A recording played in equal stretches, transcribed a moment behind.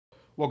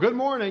Well, good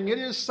morning. It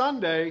is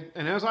Sunday,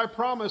 and as I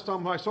promised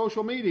on my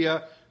social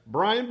media,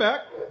 Brian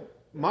Beck,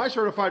 my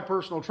certified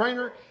personal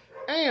trainer,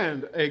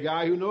 and a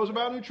guy who knows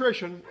about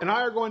nutrition, and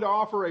I are going to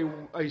offer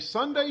a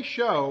Sunday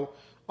show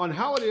on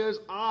how it is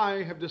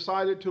I have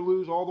decided to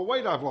lose all the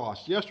weight I've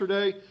lost.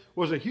 Yesterday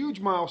was a huge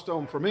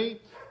milestone for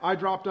me. I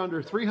dropped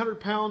under 300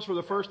 pounds for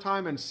the first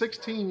time in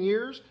 16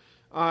 years.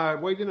 I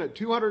weighed in at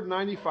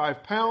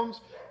 295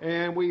 pounds,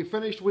 and we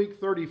finished week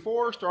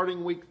 34,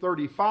 starting week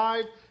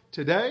 35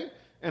 today.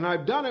 And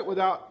I've done it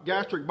without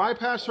gastric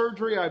bypass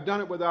surgery. I've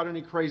done it without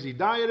any crazy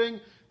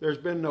dieting. There's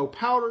been no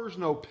powders,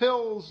 no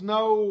pills,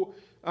 no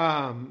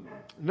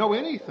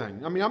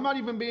anything. I mean, I'm not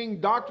even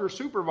being doctor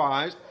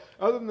supervised,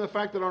 other than the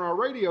fact that on our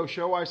radio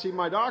show, I see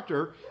my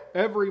doctor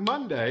every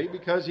Monday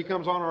because he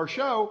comes on our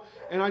show,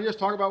 and I just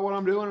talk about what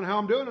I'm doing and how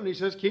I'm doing it, and he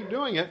says, keep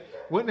doing it.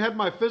 Went and had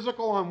my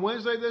physical on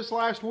Wednesday this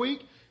last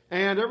week,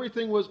 and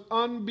everything was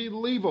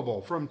unbelievable.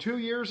 From 2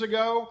 years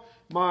ago,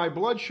 my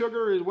blood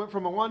sugar went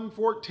from a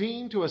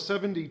 114 to a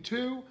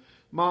 72.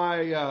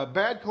 My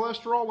bad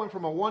cholesterol went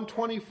from a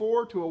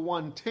 124 to a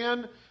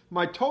 110.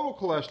 My total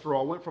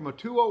cholesterol went from a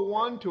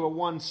 201 to a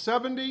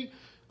 170.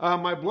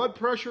 My blood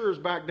pressure is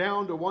back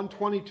down to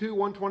 122,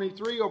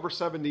 123 over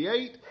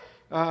 78.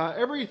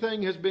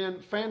 Everything has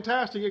been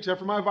fantastic except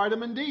for my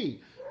vitamin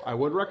D. I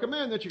would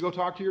recommend that you go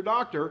talk to your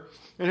doctor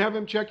and have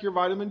him check your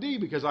vitamin D,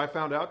 because I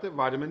found out that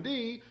vitamin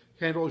D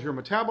handles your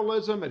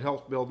metabolism, it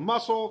helps build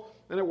muscle,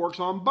 and it works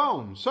on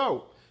bone.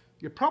 So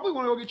you probably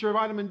want to go get your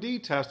vitamin D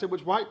tested,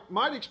 which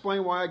might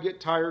explain why I get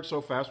tired so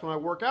fast when I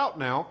work out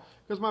now,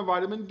 because my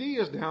vitamin D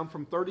is down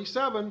from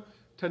 37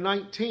 to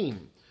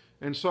 19.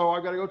 And so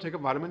I've got to go take a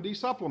vitamin D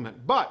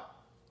supplement. But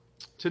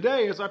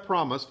today, as I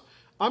promised,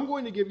 I'm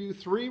going to give you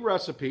 3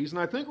 recipes, and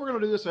I think we're going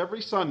to do this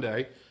every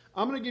Sunday.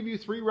 I'm going to give you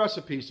 3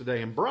 recipes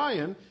today, and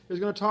Brian is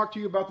going to talk to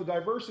you about the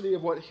diversity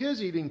of what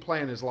his eating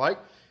plan is like,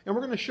 and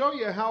we're going to show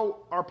you how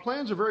our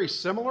plans are very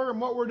similar in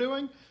what we're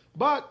doing,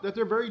 but that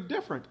they're very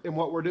different in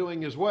what we're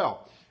doing as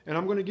well. And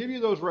I'm going to give you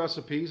those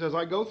recipes as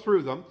I go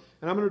through them,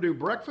 and I'm going to do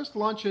breakfast,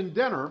 lunch, and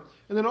dinner,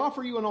 and then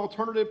offer you an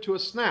alternative to a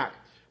snack.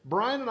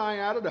 Brian and I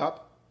added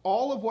up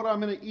all of what I'm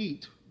going to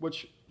eat,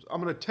 which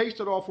I'm going to taste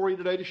it all for you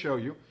today to show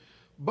you,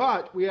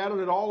 but we added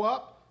it all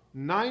up.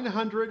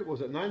 980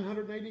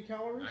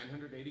 calories?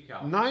 980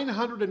 calories.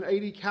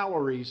 980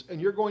 calories,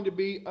 and you're going to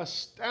be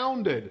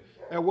astounded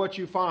at what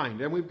you find.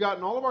 And we've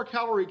gotten all of our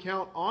calorie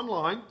count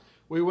online.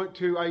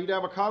 I eat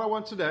avocado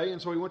once a day, and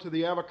so we went to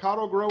the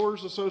Avocado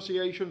Growers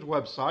Association's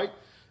website.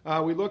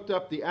 We looked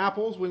up the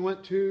apples. We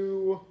went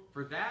to...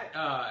 For that,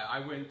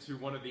 I went to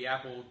one of the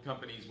Apple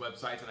company's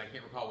websites, and I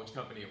can't recall which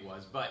company it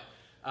was, but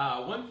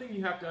one thing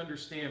you have to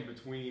understand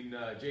between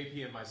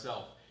JP and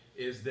myself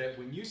is that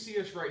when you see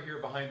us right here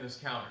behind this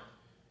counter,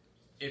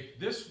 if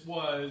this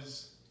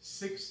was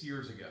 6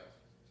 years ago,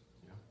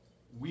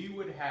 we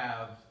would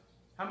have,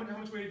 how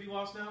much weight have you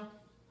lost now?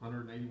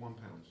 181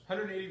 pounds.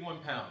 181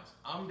 pounds.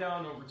 I'm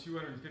down over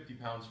 250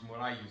 pounds from what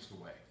I used to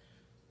weigh.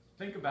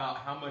 Think about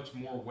how much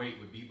more weight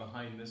would be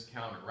behind this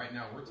counter. Right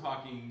now, we're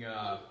talking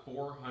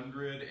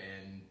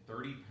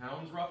 430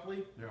 pounds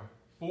roughly. Yeah.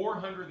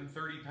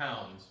 430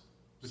 pounds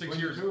Between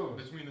 6 years the two of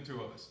us. between the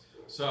two of us.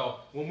 So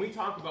when we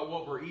talk about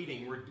what we're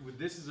eating,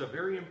 this is a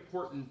very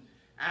important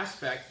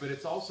aspect, but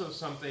it's also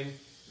something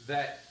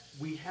that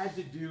we had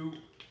to do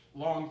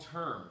long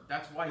term.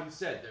 That's why he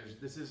said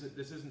this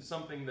isn't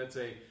something that's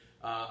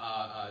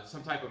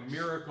some type of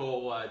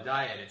miracle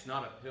diet. It's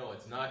not a pill.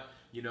 It's not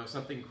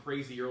something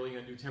crazy you're only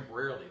going to do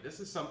temporarily. This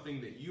is something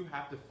that you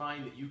have to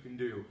find that you can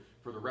do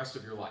for the rest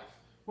of your life.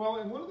 Well,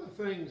 and one of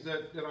the things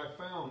that I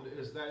found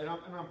is that, and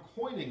I'm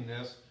coining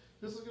this.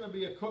 This is going to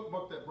be a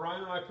cookbook that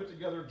Brian and I put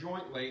together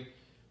jointly.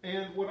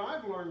 And what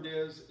I've learned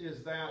is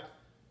that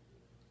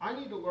I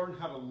need to learn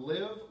how to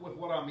live with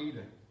what I'm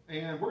eating.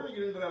 And we're going to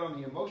get into that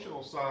on the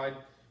emotional side.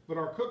 But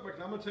our cookbook,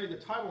 and I'm going to tell you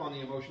the title on the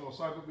emotional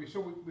side, but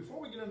before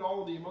we get into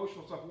all of the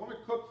emotional stuff, I want to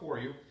cook for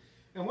you.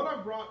 And what I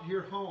brought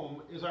here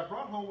home is I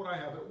brought home what I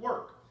have at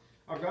work.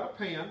 I've got a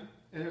pan,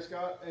 and it's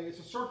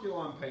a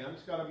Circulon pan.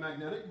 It's got a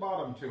magnetic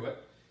bottom to it,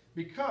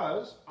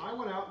 because I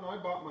went out and I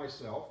bought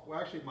myself,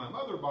 well, actually my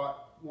mother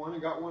bought one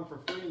and got one for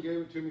free and gave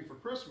it to me for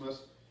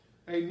Christmas,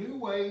 a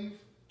NuWave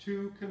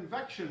 2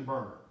 convection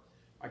burner.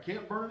 I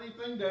can't burn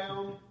anything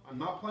down. I'm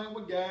not playing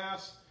with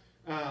gas.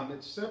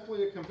 It's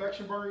simply a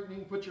convection burner you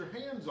can put your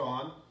hands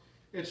on.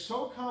 It's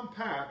so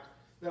compact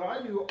that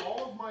I do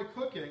all of my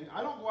cooking.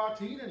 I don't go out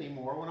to eat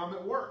anymore when I'm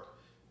at work.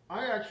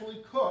 I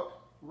actually cook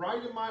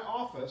right in my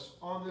office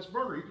on this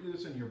burner. You can do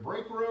this in your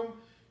break room.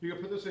 You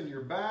can put this in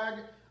your bag.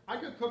 I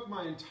could cook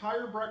my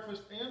entire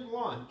breakfast and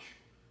lunch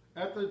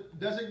at the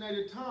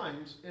designated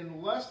times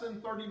in less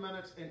than 30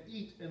 minutes and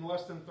eat in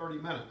less than 30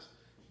 minutes.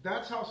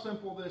 That's how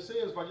simple this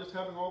is, by just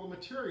having all the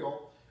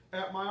material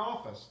at my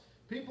office.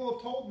 People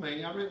have told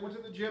me, I went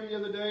to the gym the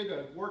other day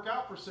to work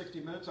out for 60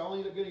 minutes. I only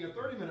ended up getting a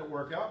 30-minute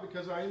workout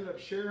because I ended up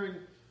sharing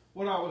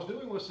what I was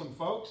doing with some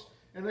folks.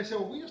 And they said,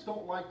 well, we just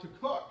don't like to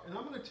cook. And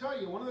I'm going to tell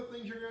you, one of the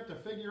things you're going to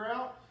have to figure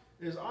out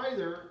is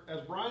either,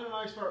 as Brian and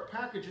I start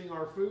packaging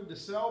our food to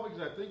sell, because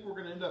I think we're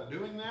going to end up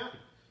doing that,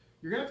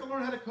 You're going to have to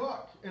learn how to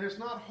cook, and it's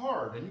not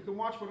hard. And you can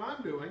watch what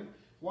I'm doing,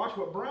 watch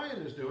what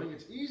Brian is doing.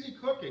 It's easy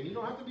cooking. You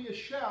don't have to be a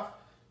chef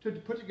to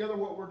put together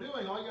what we're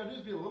doing. All you got to do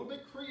is be a little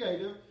bit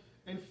creative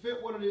and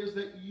fit what it is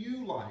that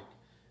you like.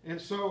 And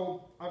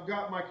so I've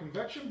got my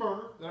convection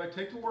burner that I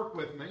take to work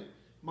with me,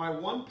 my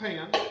one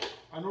pan.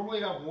 I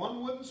normally have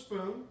one wooden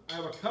spoon. I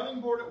have a cutting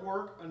board at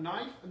work, a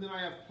knife, and then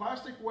I have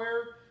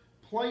plasticware,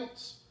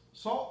 plates,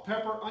 salt,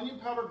 pepper, onion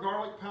powder,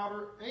 garlic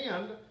powder,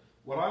 and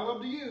what I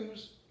love to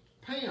use,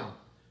 Pam.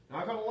 Now,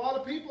 I've had a lot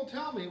of people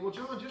tell me, well,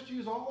 John, just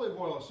use olive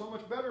oil. It's so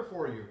much better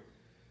for you.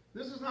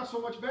 This is not so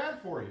much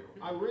bad for you.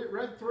 I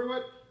read through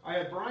it. I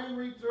had Brian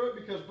read through it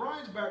because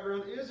Brian's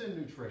background is in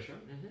nutrition,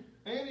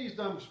 and he's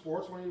done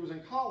sports when he was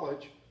in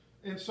college.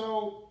 And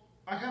so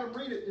I had him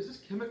read it. Is this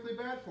chemically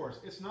bad for us?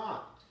 It's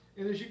not.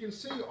 And as you can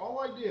see, all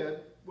I did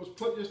was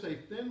put just a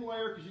thin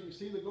layer, because you can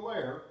see the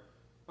glare,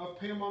 of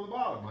Pam on the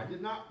bottom. I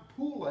did not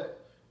pool it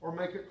or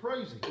make it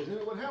crazy, because then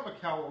it would have a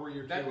calorie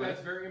or two in it.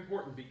 That's very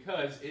important,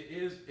 because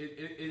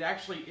it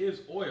actually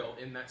is oil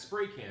in that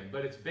spray can,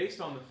 but it's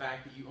based on the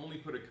fact that you only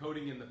put a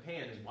coating in the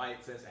pan is why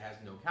it says it has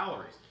no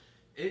calories.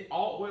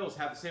 All oils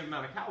have the same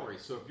amount of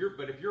calories, so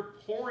if you're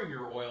pouring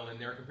your oil in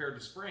there compared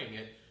to spraying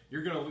it,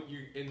 you're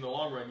in the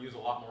long run use a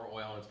lot more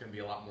oil, and it's going to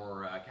be a lot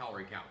more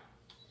calorie count.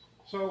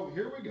 So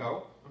here we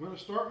go. I'm going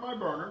to start my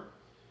burner.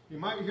 You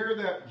might hear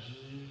that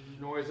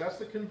noise. That's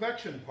the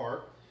convection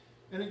part.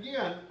 And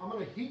again, I'm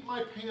going to heat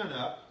my pan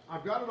up.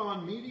 I've got it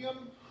on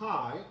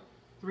medium-high,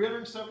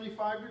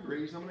 375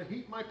 degrees. I'm going to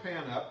heat my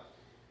pan up.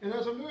 And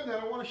as I'm doing that,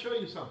 I want to show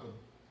you something.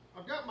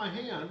 I've got my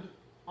hand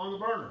on the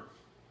burner.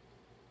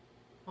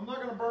 I'm not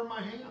going to burn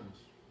my hands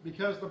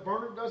because the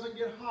burner doesn't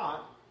get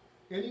hot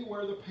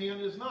anywhere the pan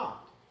is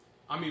not.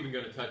 I'm even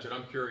going to touch it.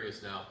 I'm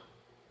curious now.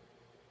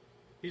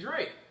 He's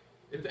right.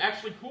 It's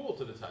actually cool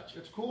to the touch.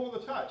 It's cool to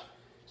the touch.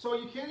 So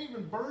you can't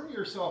even burn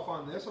yourself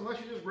on this unless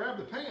you just grab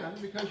the pan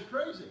because you're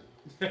crazy.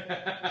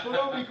 So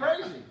don't be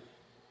crazy.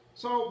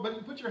 So, but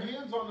you put your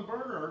hands on the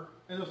burner,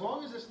 and as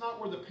long as it's not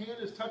where the pan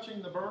is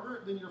touching the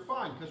burner, then you're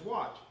fine. Because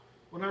watch,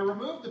 when I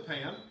remove the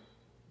pan,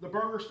 the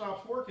burner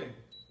stops working.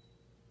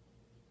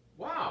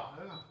 Wow.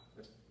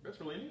 Yeah. That's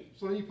really neat.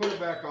 So then you put it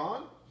back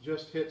on,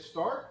 just hit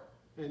start,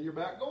 and you're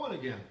back going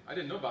again. I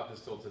didn't know about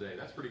this till today.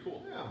 That's pretty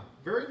cool. Yeah,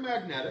 very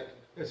magnetic.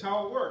 It's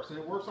how it works, and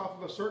it works off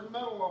of a certain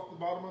metal off the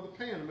bottom of the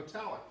pan,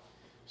 metallic.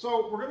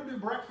 So we're going to do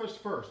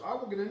breakfast first. I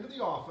will get into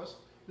the office.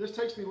 This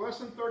takes me less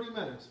than 30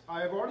 minutes. I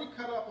have already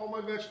cut up all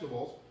my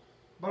vegetables,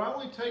 but I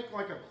only take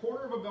like a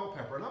quarter of a bell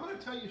pepper. And I'm going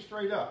to tell you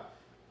straight up,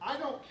 I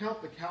don't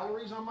count the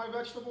calories on my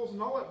vegetables,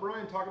 and I'll let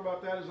Brian talk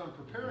about that as I'm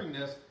preparing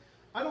this.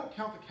 I don't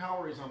count the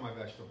calories on my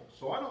vegetables,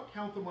 so I don't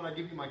count them when I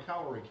give you my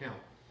calorie count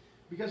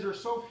because there's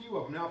so few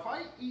of them. Now, if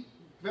I eat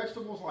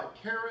vegetables like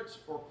carrots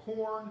or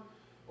corn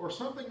or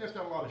something that's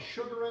got a lot of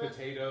sugar in it,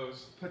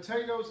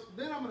 potatoes,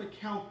 then I'm going to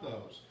count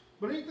those.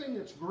 But anything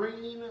that's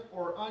green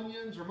or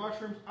onions or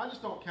mushrooms, I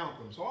just don't count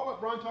them. So I'll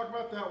let Brian talk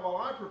about that while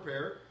I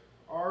prepare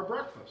our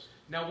breakfast.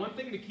 Now, one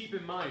thing to keep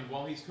in mind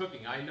while he's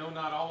cooking, I know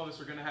not all of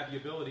us are going to have the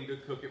ability to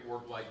cook at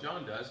work like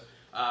John does.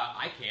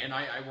 I can.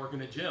 I work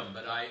in a gym,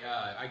 but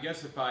I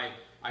guess if I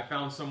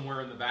found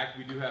somewhere in the back,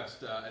 we do have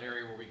an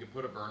area where we can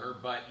put a burner,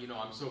 but you know,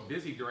 I'm so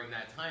busy during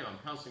that time, I'm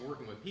constantly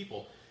working with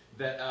people,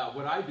 that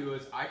what I do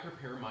is I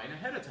prepare mine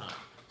ahead of time.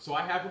 So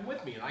I have them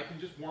with me, and I can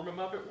just warm them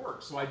up at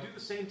work. So I do the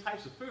same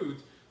types of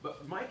foods, but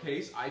in my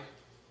case, I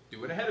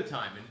do it ahead of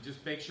time and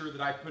just make sure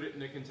that I put it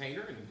in a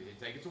container and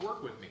take it to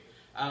work with me.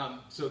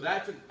 So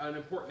that's an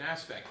important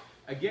aspect.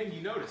 Again,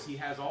 you notice he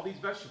has all these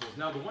vegetables.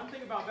 Now, the one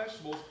thing about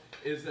vegetables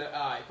is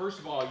that, first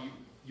of all,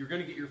 you're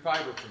going to get your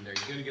fiber from there.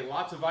 You're going to get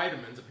lots of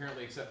vitamins,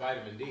 apparently, except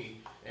vitamin D.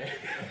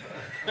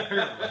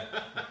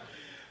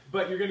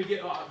 But you're going to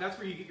get, that's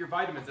where you get your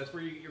vitamins. That's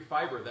where you get your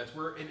fiber. That's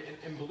where,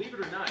 and believe it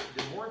or not,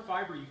 the more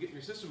fiber you get in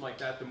your system like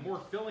that, the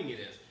more filling it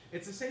is.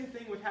 It's the same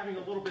thing with having a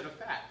little bit of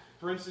fat.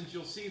 For instance,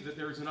 you'll see that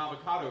there's an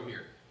avocado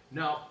here.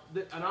 Now,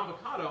 an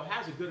avocado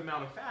has a good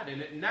amount of fat in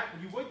it, and that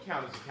you would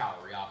count as a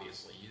calorie,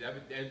 obviously.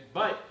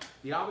 But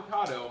the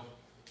avocado,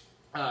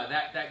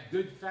 that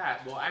good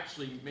fat will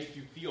actually make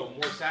you feel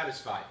more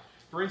satisfied.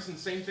 For instance,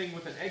 same thing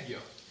with an egg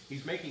yolk.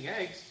 He's making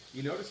eggs.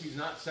 You notice he's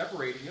not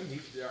separating them.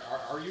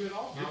 Are you at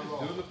all? You're just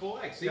doing the full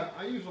egg. See? Yeah,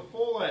 I use a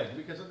full egg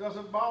because it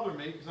doesn't bother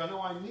me because I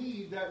know I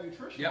need that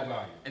nutritional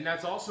value. And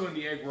that's also in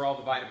the egg where all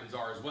the vitamins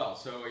are as well.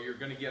 So you're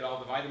going to get all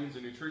the vitamins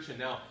and nutrition.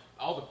 Now,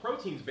 all the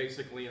protein's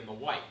basically in the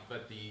white,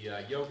 but the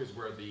yolk is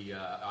where the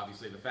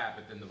obviously the fat,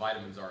 but then the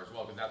vitamins are as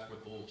well, because that's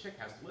what the little chick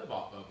has to live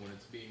off of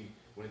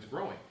when it's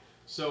growing.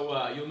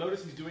 So you'll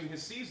notice he's doing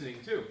his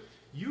seasoning too.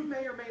 You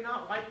may or may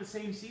not like the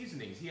same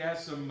seasonings. He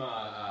has some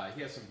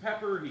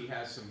pepper. He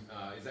has some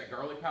is that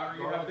garlic powder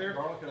you have there?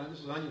 Garlic and this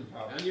is onion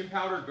powder. Onion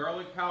powder,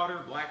 garlic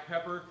powder, black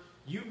pepper.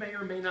 You may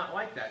or may not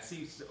like that.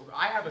 See,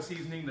 I have a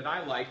seasoning that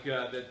I like.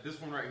 That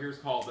this one right here is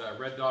called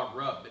Red Dog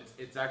Rub.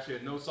 It's actually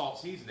a no salt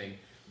seasoning,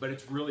 but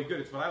it's really good.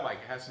 It's what I like.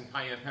 It has some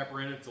cayenne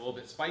pepper in it. It's a little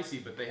bit spicy,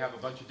 but they have a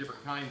bunch of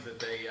different kinds that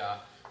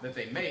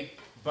they make.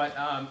 But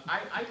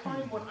I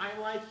find what I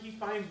like, he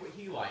finds what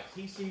he likes.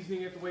 He's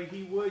seasoning it the way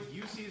he would,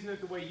 you season it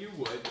the way you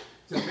would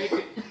to make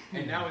it.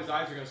 And now his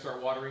eyes are going to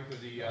start watering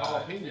because he.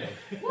 Jalapeno.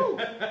 Woo!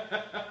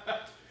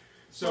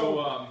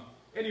 So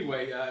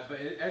anyway, but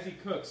as he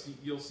cooks,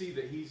 you'll see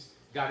that he's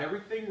got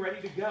everything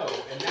ready to go,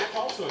 and that's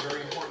also a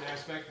very important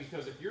aspect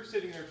because if you're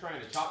sitting there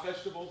trying to chop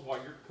vegetables while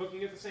you're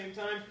cooking at the same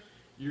time,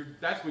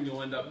 that's when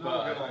you'll end up.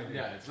 Not a good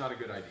idea. Yeah, it's not a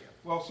good idea.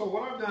 Well, so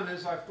what I've done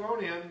is I've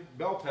thrown in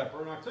bell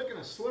pepper, and I've taken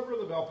a sliver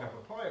of the bell pepper,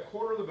 probably a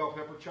quarter of the bell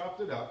pepper,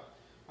 chopped it up.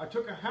 I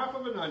took a half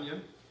of an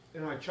onion,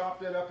 and I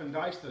chopped it up and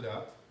diced it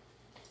up.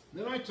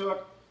 Then I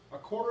took a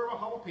quarter of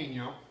a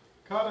jalapeno,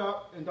 cut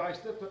up and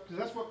diced it, because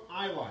that's what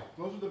I like.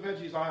 Those are the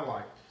veggies I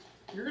like.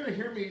 You're going to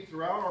hear me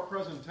throughout our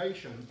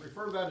presentation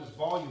refer to that as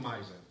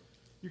volumizing.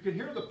 You can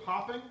hear the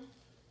popping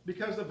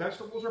because the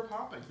vegetables are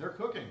popping. They're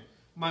cooking.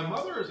 My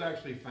mother has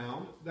actually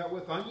found that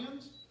with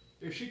onions,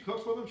 if she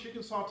cooks with them, she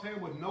can saute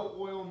them with no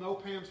oil, no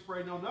pan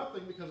spray, no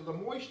nothing because of the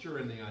moisture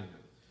in the onion.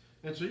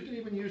 And so you can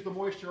even use the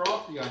moisture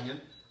off the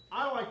onion.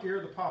 I like to hear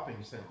the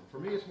popping sound. For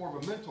me, it's more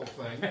of a mental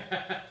thing.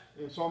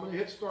 And so I'm going to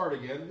hit start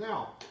again.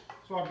 Now,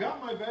 so I've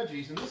got my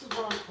veggies, and this is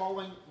what I'm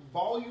calling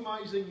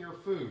volumizing your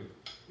food.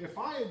 If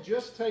I had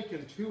just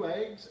taken 2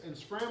 eggs and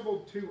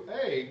scrambled 2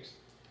 eggs,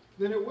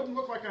 then it wouldn't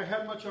look like I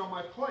had much on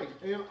my plate.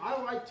 And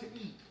I like to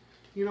eat.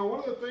 You know, one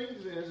of the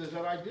things is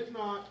that I did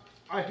not,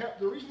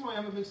 the reason why I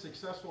haven't been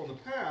successful in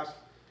the past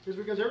is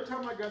because every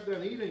time I got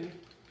done eating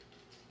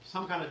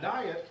some kind of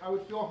diet, I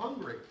would feel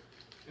hungry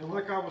and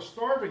like I was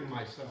starving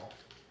myself.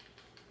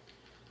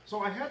 So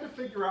I had to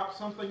figure out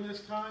something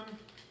this time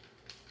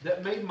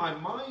that made my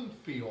mind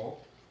feel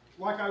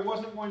like I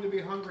wasn't going to be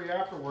hungry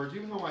afterwards,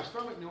 even though my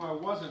stomach knew I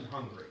wasn't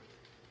hungry.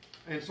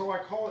 And so I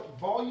call it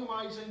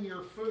volumizing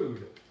your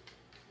food.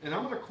 And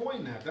I'm going to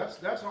coin that.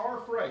 That's our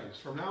phrase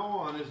from now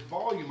on is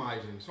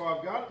volumizing. So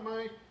I've got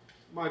my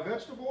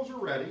vegetables are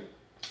ready.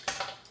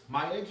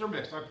 My eggs are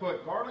mixed. I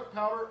put garlic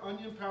powder,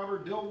 onion powder,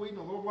 dill weed, and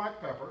a little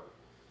black pepper.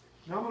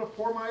 Now I'm going to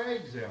pour my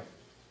eggs in.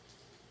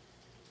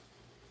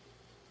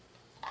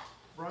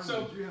 Brian,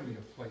 would you hand me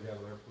a plate out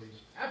of there,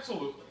 please?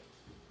 Absolutely.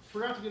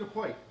 Forgot to get a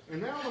plate.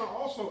 And now I'm going to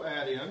also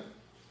add in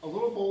a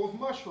little bowl of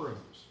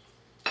mushrooms.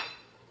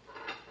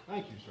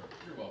 Thank you, sir.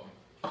 You're welcome.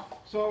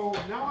 So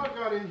now I've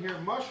got in here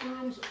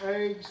mushrooms,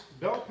 eggs,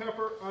 bell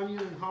pepper, onion,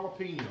 and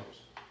jalapenos.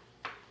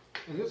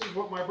 And this is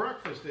what my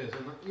breakfast is.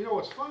 And you know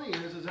what's funny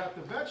is that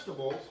the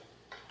vegetables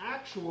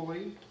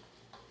actually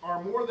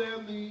are more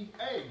than the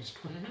eggs.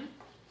 Mm-hmm.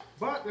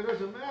 But it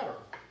doesn't matter.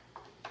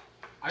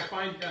 I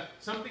find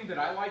something that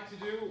I like to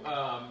do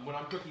when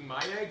I'm cooking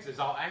my eggs is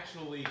I'll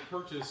actually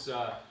purchase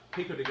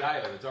pico de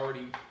gallo that's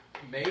already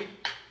made.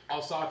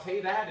 I'll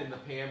saute that in the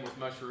pan with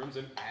mushrooms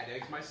and add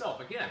eggs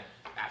myself. Again,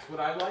 that's what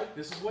I like.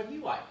 This is what he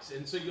likes.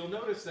 And so you'll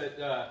notice that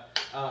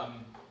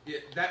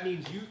that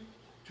means you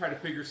try to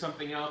figure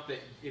something out that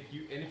if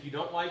you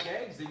don't like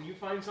eggs, then you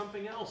find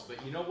something else.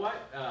 But you know what?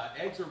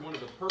 Eggs are one of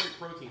the perfect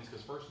proteins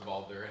because first of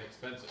all, they're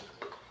inexpensive.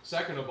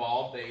 Second of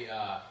all,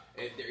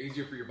 they're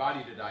easier for your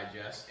body to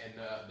digest, and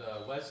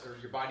the less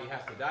your body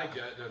has to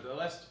digest, the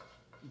less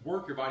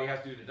work your body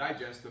has to do to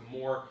digest, the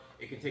more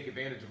it can take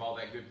advantage of all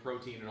that good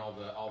protein and all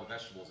the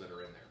vegetables that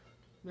are in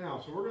there.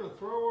 Now, so we're going to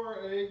throw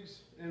our eggs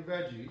and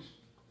veggies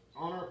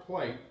on our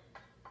plate.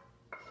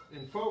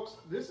 And folks,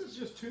 this is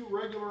just 2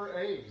 regular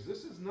eggs.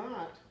 This is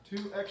not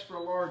 2 extra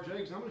large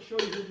eggs. I'm going to show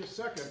you here in just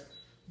a second.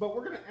 But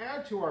we're going to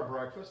add to our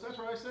breakfast, that's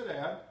right, I said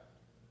add,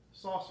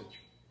 sausage.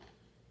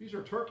 These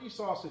are turkey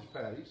sausage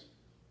patties.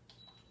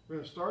 We're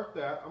going to start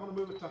that. I'm going to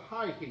move it to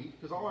high heat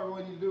because all I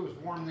really need to do is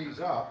warm these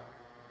up.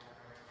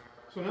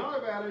 So now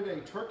I've added a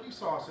turkey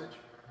sausage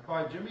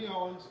by Jimmy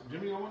Owens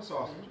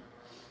sausage.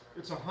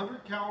 It's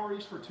 100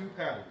 calories for 2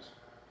 patties.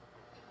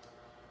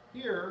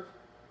 Here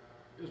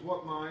is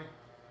what my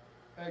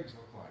eggs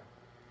look like.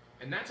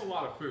 And that's a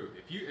lot of food.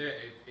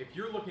 If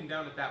you're looking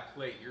down at that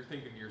plate, you're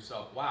thinking to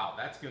yourself, "Wow,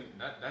 I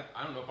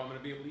don't know if I'm going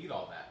to be able to eat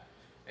all that."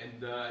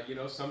 And you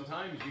know,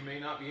 sometimes you may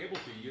not be able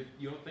to.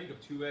 You don't think of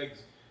 2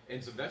 eggs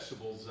and some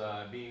vegetables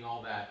being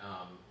all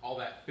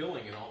that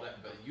filling and all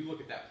that, but you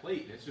look at that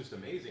plate and it's just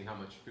amazing how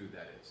much food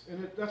that is.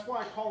 And that's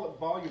why I call it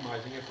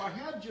volumizing. If I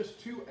had just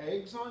 2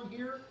 eggs on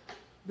here,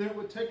 then it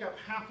would take up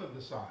half of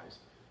the size.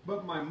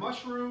 But my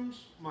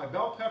mushrooms, my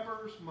bell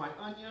peppers, my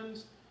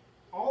onions,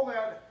 all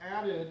that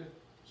added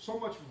so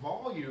much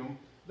volume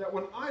that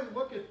when I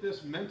look at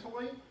this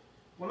mentally,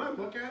 when I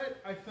look at it,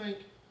 I think,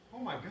 oh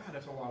my God,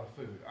 that's a lot of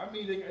food. I'm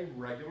eating a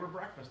regular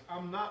breakfast.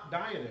 I'm not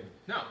dieting.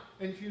 No.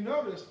 And if you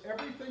notice,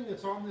 everything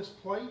that's on this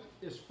plate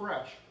is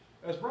fresh.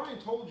 As Brian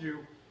told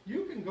you,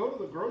 you can go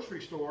to the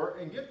grocery store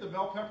and get the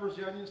bell peppers,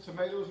 the onions,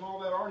 tomatoes, and all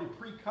that already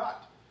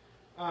pre-cut.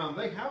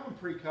 They have them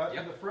pre-cut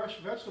in the fresh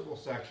vegetable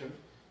section,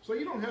 so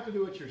you don't have to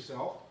do it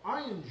yourself.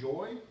 I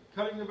enjoy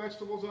cutting the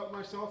vegetables up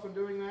myself and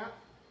doing that,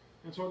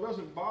 and so it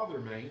doesn't bother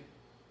me.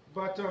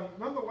 But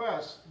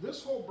nonetheless,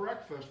 this whole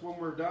breakfast, when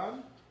we're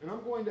done, and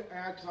I'm going to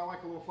add, because I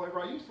like a little flavor.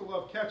 I used to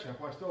love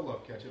ketchup. I still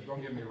love ketchup,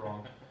 don't get me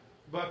wrong.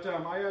 But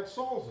I add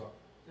salsa.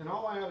 And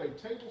I'll add a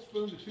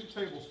tablespoon to 2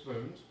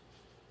 tablespoons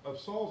of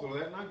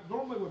Salisbury. And I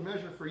normally would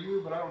measure for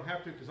you, but I don't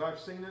have to because I've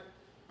seen it.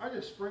 I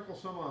just sprinkle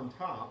some on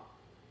top,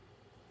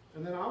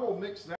 and then I will mix that.